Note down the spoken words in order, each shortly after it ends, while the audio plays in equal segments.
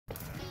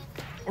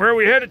Where are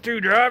we headed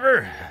to,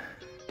 driver?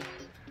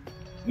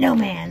 No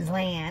man's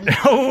land.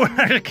 Oh,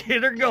 okay,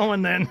 they're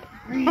going then.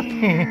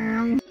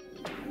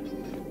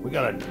 We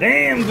got a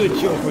damn good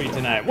show for you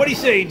tonight. What do you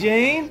say,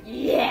 Jane?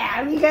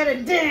 Yeah, we got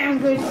a damn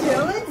good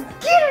show.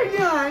 Let's get her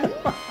done.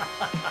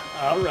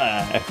 All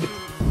right.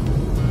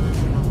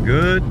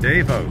 Good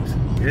day, folks.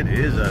 It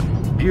is a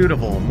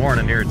beautiful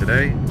morning here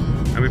today.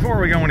 And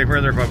before we go any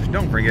further, folks,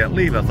 don't forget,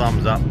 leave a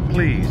thumbs up,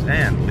 please,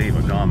 and leave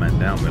a comment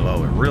down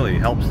below. It really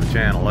helps the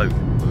channel out.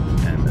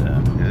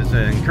 And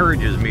it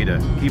encourages me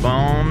to keep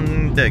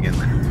on digging.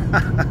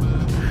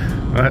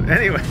 But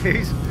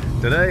anyways,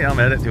 today I'm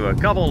headed to a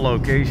couple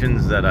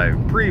locations that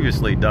I've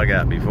previously dug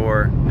at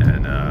before,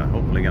 and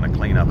hopefully going to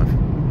clean up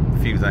a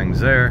few things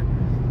there.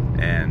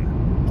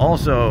 And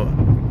also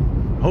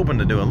hoping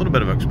to do a little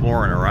bit of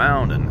exploring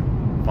around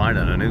and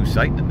finding a new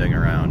site to dig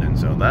around in,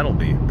 so that'll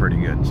be pretty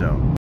good.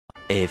 So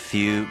a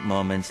few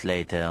moments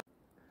later.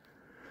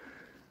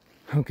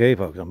 Okay,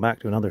 folks, I'm back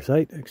to another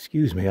site.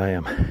 Excuse me, I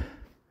am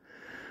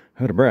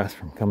out of breath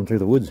from coming through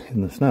the woods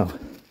in the snow.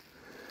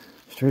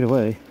 Straight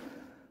away,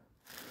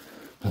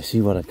 I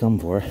see what I'd come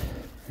for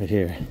right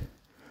here.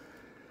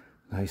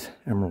 Nice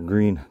emerald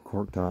green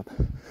cork top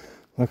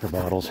liquor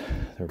bottles.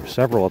 There were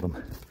several of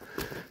them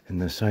in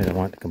this site I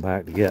want to come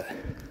back to get.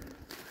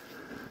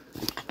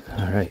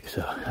 Alright,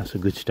 so that's a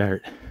good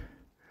start.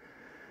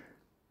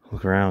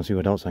 Look around, see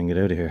what else I can get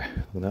out of here.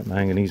 Look at that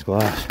manganese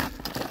glass.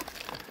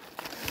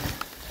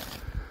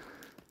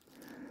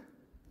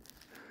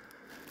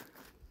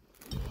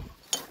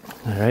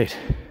 Alright.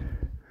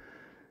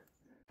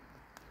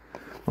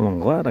 Well, I'm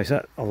glad I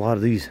set a lot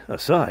of these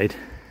aside.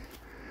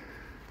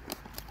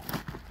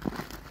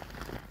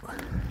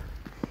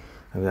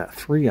 I've got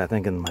 3, I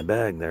think, in my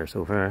bag there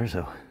so far.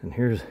 So, and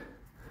here's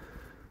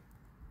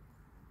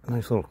a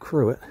nice little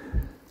cruet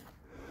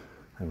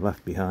I've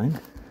left behind.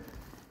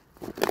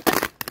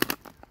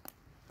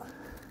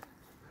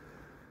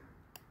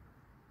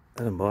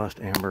 An embossed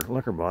amber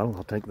liquor bottle,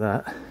 I'll take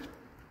that.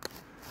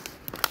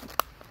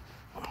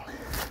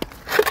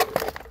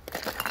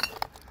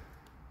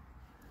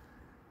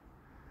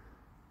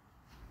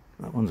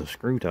 That one's a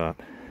screw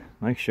top.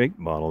 Nice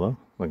shaped bottle though,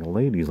 like a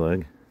lady's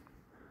leg.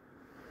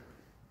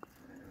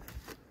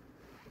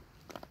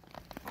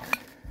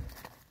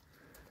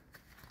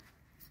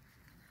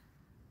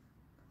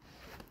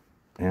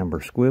 Amber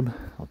squib,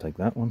 I'll take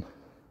that one.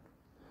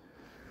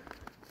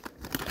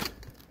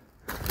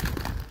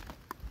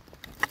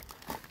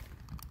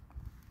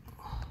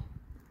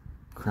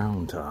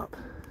 Crown top.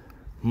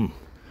 Don't know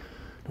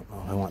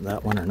if I want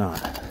that one or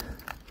not.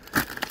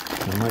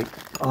 I might,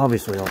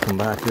 obviously I'll come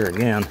back here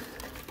again.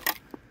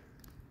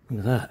 Look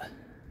at that.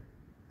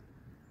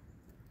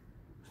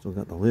 Still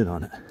got the lid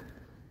on it.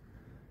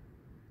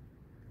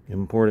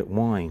 Imported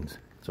wines.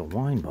 It's a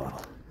wine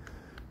bottle.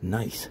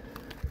 Nice.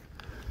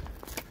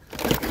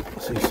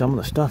 See some of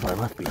the stuff I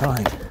left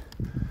behind.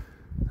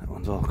 That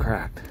one's all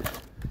cracked.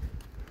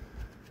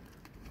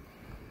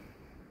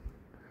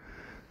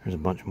 There's a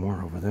bunch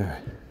more over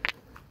there.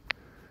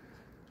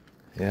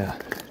 Yeah.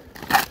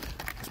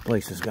 This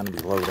place is going to be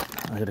loaded.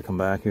 I got to come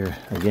back here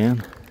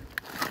again.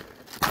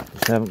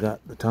 Just haven't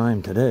got the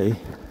time today.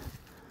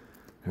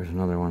 There's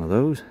another one of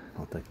those.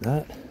 I'll take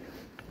that.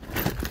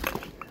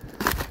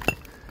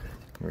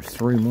 There's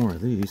 3 more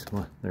of these.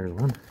 Well, there's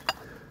one.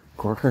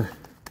 Corker.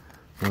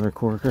 Another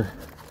corker.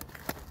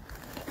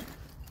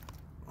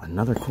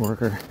 Another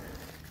corker.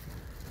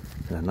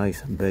 And a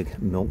nice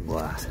big milk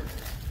glass.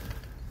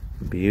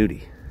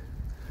 Beauty.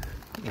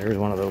 There's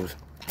one of those.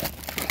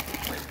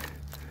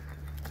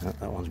 Oh,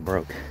 that one's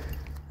broke.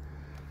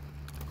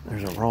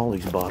 There's a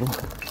Raleigh's bottle.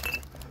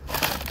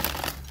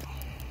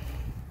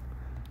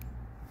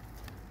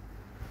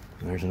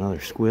 There's another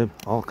squib.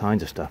 All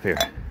kinds of stuff here.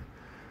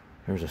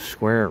 There's a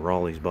square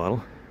Raleigh's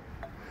bottle.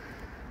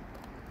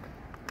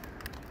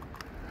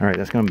 Alright,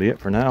 that's going to be it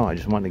for now. I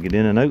just wanted to get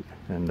in and out,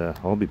 and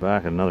I'll be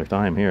back at another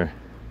time here.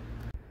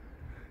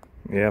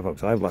 Yeah,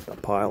 folks, I've left a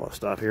pile of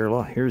stuff here.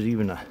 Look, here's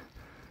even a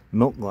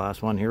milk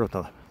glass one here with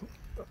the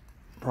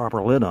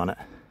proper lid on it.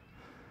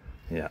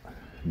 Yeah,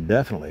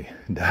 definitely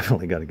got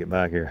to get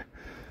back here.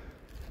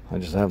 I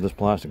just have this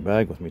plastic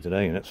bag with me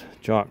today, and it's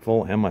chock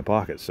full in my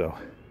pockets, so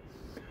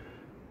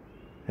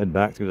head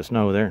back through the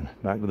snow there and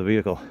back to the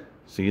vehicle.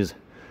 See you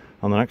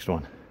on the next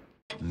one.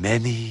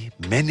 Many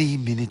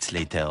minutes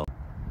later.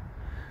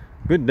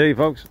 Good day,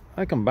 folks.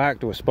 I come back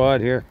to a spot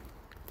here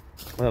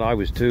that I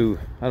was to,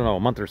 I don't know, a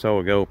month or so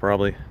ago,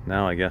 probably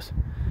now, I guess.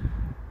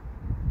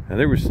 And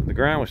the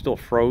ground was still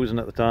frozen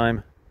at the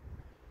time,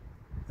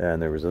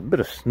 and there was a bit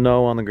of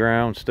snow on the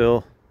ground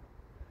still.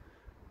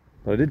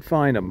 But I did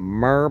find a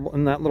marble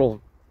in that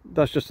little,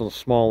 that's just a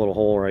small little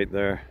hole right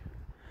there,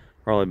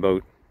 probably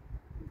about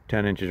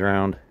 10 inches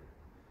round.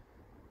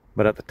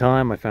 But at the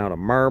time I found a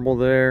marble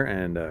there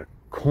and a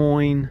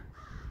coin,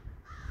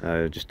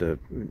 just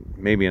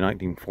maybe a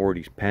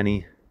 1940s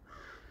penny,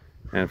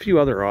 and a few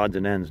other odds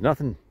and ends.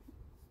 Nothing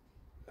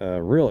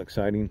real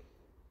exciting,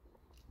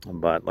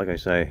 but like I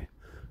say,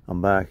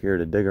 I'm back here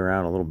to dig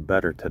around a little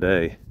better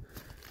today.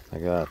 I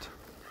got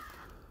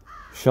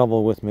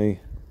shovel with me,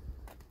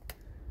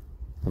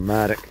 the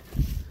mattock.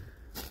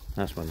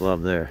 That's my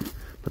glove there.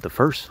 But the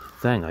first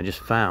thing I just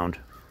found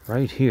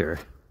right here,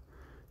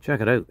 check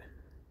it out.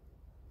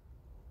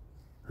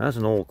 That's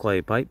an old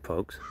clay pipe,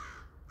 folks,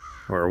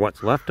 or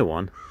what's left of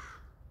one.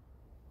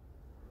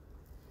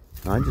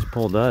 I just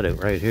pulled that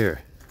out right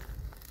here.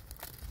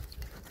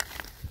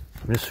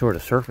 I'm just sort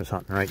of surface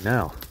hunting right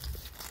now.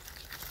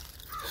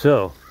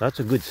 So, that's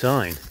a good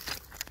sign.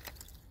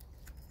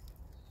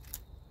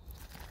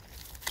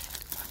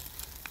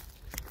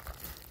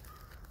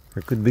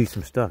 There could be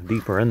some stuff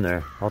deeper in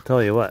there. I'll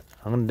tell you what,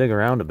 I'm going to dig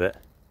around a bit.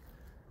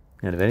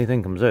 And if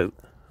anything comes out,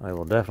 I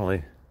will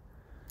definitely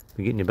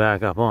be getting you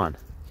back up on.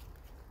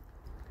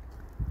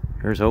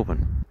 Here's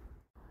hoping.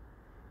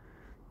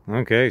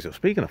 Okay, so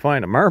speaking of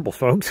finding marbles,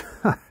 folks,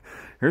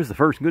 here's the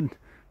first good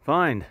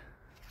find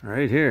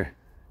right here.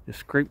 Just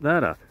scrape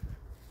that up.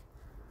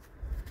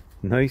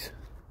 Nice.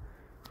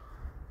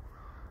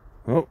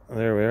 Oh,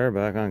 there we are,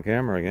 back on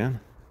camera again.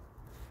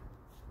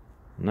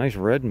 Nice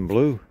red and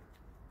blue.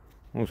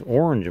 Almost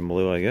orange and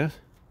blue, I guess.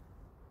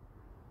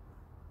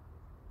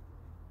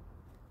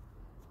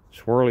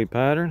 Swirly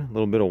pattern, a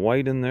little bit of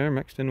white in there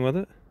mixed in with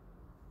it.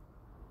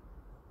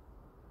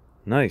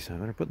 Nice, I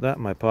better put that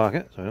in my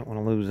pocket, so I don't want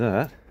to lose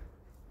that.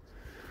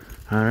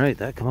 Alright,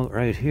 that come out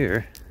right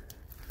here.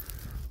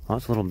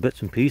 Lots of little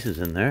bits and pieces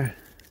in there.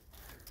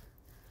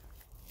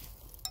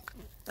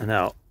 And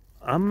now,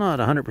 I'm not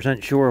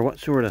 100% sure what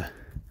sort of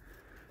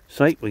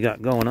site we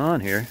got going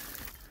on here.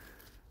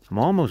 I'm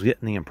almost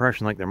getting the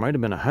impression like there might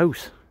have been a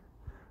house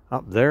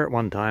up there at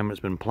one time that's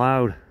been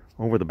plowed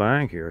over the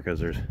bank here, because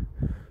there's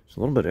a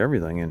little bit of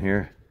everything in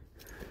here,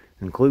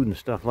 including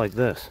stuff like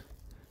this.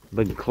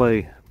 Big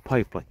clay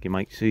pipe like you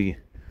might see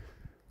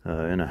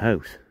in a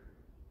house.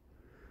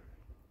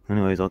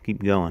 Anyways, I'll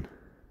keep going.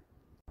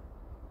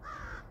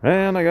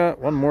 And I got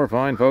one more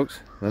find,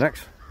 folks. The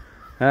next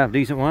half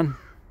decent one.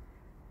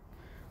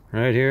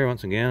 Right here,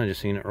 once again, I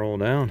just seen it roll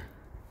down.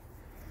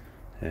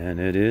 And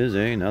it is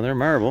another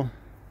marble.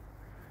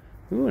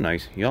 Ooh, a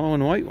nice yellow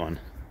and white one.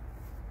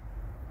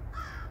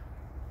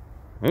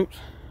 Oops.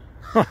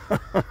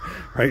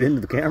 Right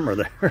into the camera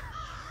there.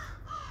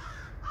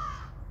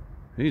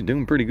 He's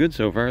doing pretty good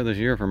so far this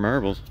year for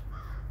marbles.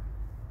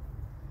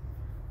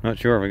 Not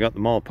sure if I got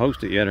them all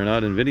posted yet or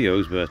not in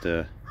videos, but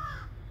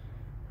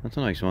that's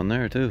a nice one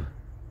there too.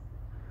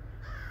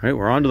 Right,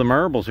 we're on to the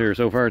marbles here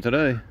so far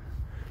today.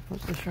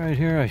 What's this right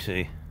here I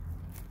see?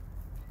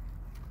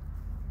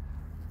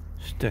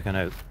 Sticking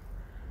out.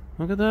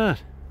 Look at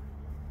that.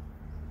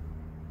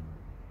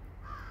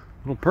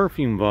 Little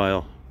perfume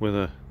vial with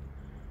a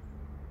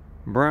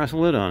brass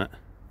lid on it.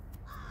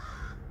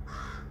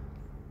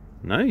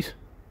 Nice.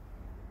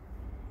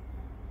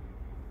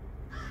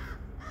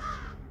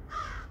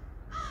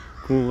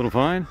 Cool little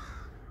find.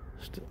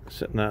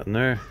 Sitting that in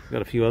there.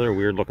 Got a few other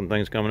weird looking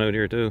things coming out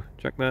here too.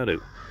 Check that out.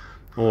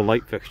 Old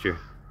light fixture.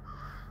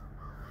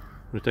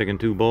 We're taking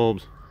 2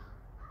 bulbs.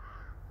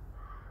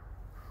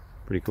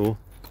 Pretty cool.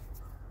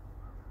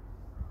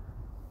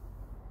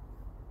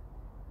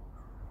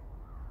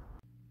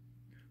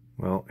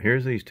 Well,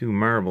 here's these 2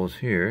 marbles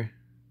here.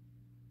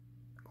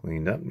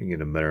 Cleaned up. You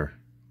get a better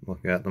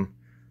look at them.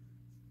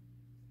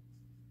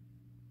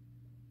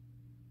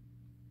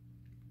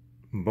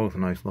 Both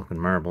nice looking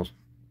marbles.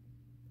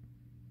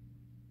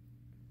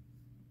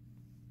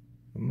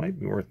 It might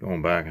be worth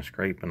going back and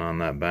scraping on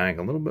that bank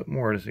a little bit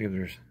more to see if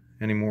there's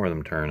any more of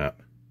them turn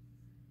up.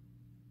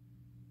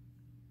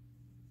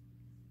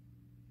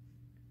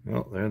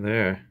 Well, they're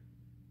there.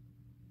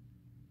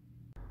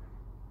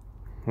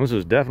 This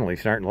is definitely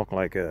starting to look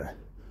like a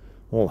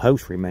old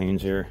house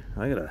remains here.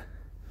 I got a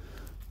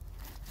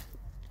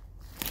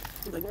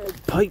big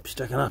old pipe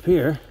sticking up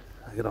here.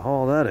 I gotta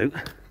haul that out.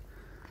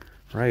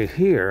 Right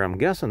here, I'm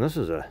guessing this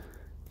is a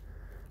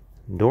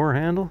door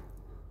handle.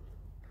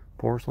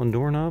 Porcelain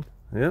doorknob.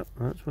 Yep,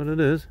 that's what it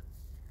is.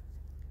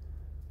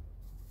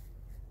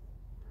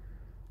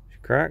 It's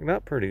cracked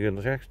up pretty good.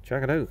 Let's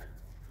check it out.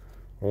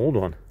 Old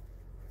one.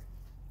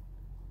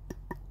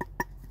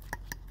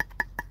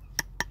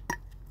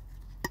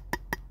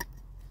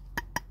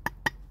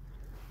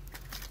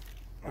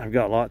 I've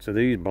got lots of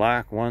these,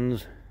 black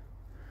ones,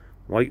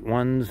 white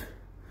ones.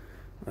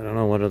 I don't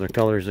know what other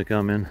colors they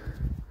come in.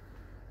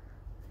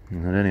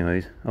 But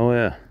anyways, oh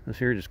yeah, this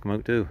here just come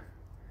out too.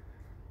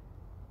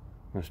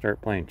 I'm gonna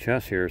start playing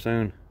chess here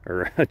soon,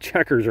 or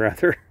checkers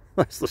rather.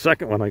 That's the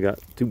second one I got,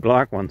 2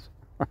 black ones.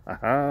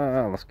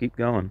 Let's keep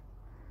going.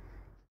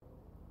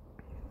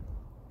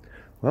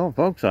 Well,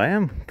 folks, I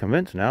am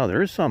convinced now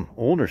there is some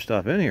older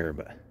stuff in here,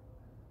 but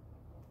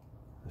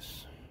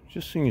this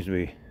just seems to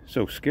be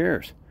so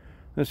scarce.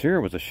 This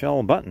here was a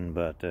shell button,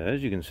 but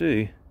as you can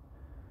see,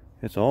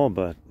 it's all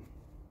but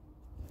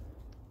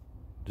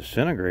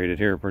disintegrated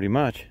here pretty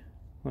much.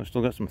 Well,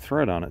 still got some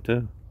thread on it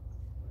too.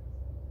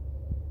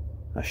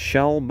 A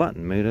shell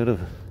button made out of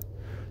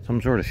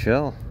some sort of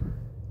shell.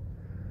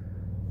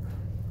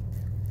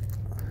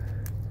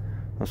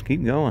 Let's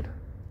keep going.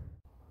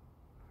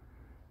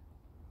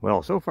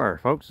 Well, so far,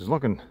 folks, it's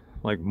looking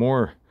like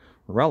more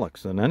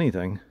relics than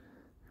anything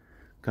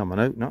coming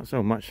out. Not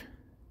so much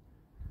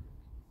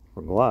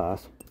for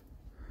glass.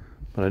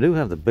 But I do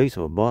have the base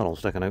of a bottle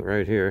sticking out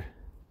right here.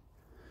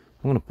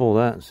 I'm going to pull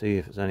that and see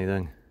if it's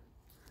anything.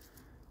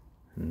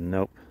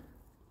 Nope.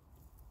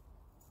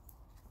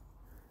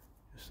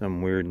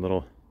 Some weird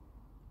little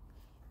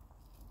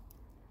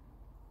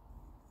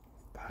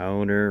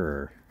powder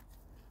or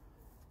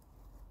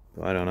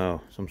I don't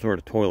know, some sort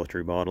of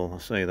toiletry bottle, I'll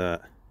say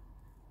that.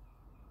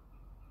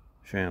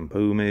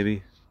 Shampoo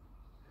maybe.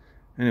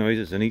 Anyways,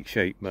 it's a neat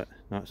shape, but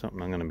not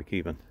something I'm going to be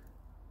keeping.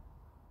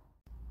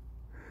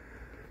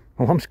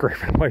 Well, I'm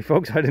scraping away,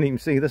 folks. I didn't even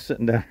see this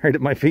sitting down right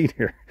at my feet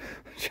here.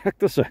 Check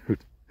this out.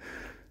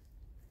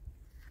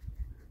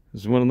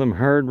 This is one of them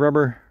hard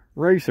rubber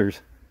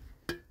racers.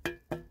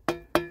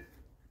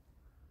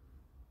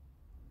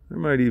 There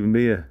might even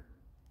be a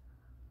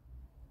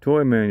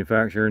toy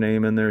manufacturer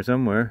name in there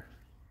somewhere.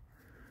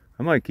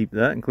 I might keep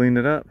that and clean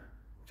it up.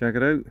 Check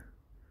it out.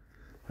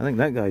 I think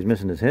that guy's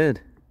missing his head.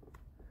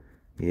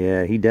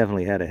 Yeah, he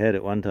definitely had a head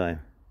at one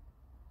time.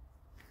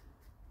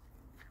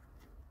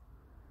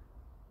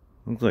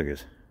 Looks like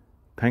it's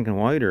pink and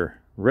white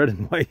or red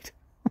and white.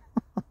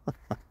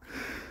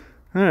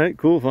 Alright,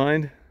 cool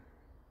find.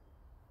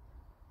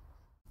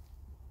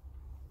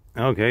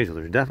 Okay, so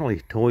there's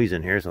definitely toys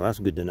in here, so that's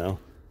good to know.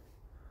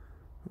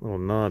 A little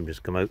knob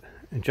just come out.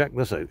 And check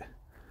this out.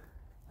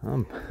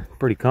 I'm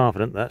pretty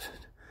confident that's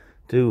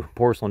two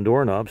porcelain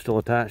doorknobs still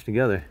attached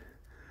together.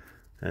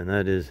 And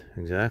that is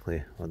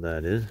exactly what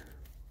that is.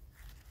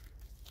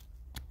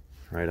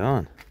 Right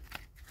on.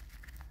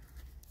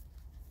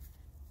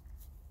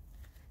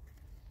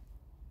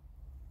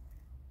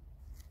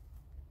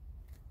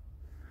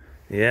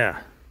 Yeah,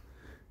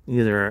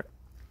 either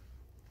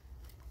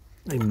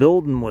a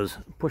building was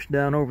pushed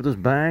down over this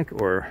bank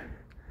or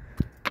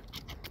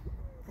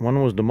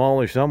one was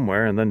demolished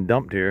somewhere and then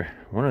dumped here.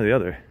 One or the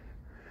other.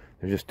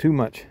 There's just too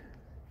much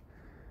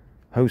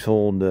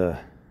household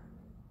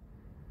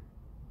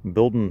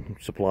building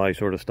supply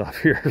sort of stuff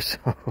here,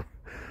 so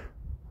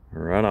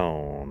right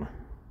on.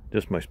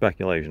 Just my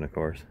speculation, of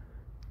course.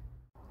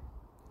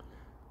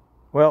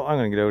 Well, I'm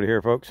going to get out of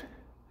here, folks.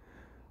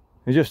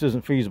 It just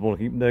isn't feasible to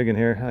keep digging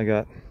here. I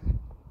got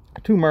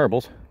 2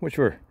 marbles, which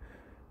were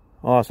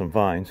awesome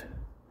finds,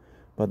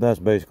 but that's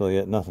basically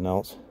it. Nothing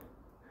else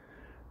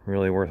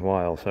really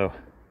worthwhile. So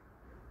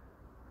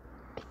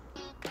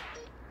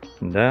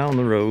down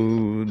the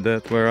road,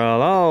 that's where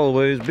I'll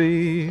always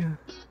be.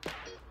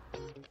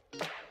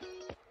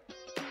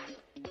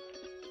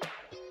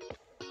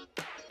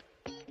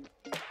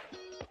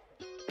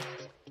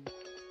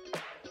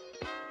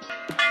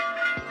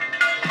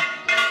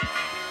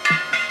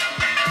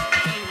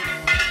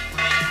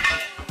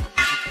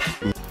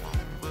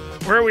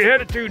 Where are we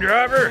headed to,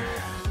 driver?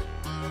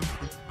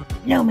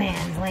 No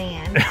man's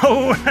land.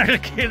 Oh,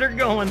 okay, they're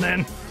going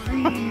then.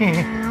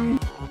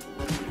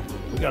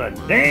 We got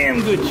a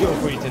damn good show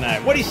for you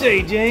tonight. What do you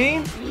say,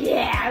 Jane?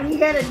 Yeah, we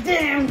got a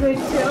damn good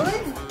show.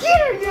 Let's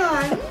get her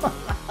done.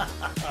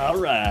 All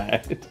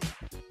right.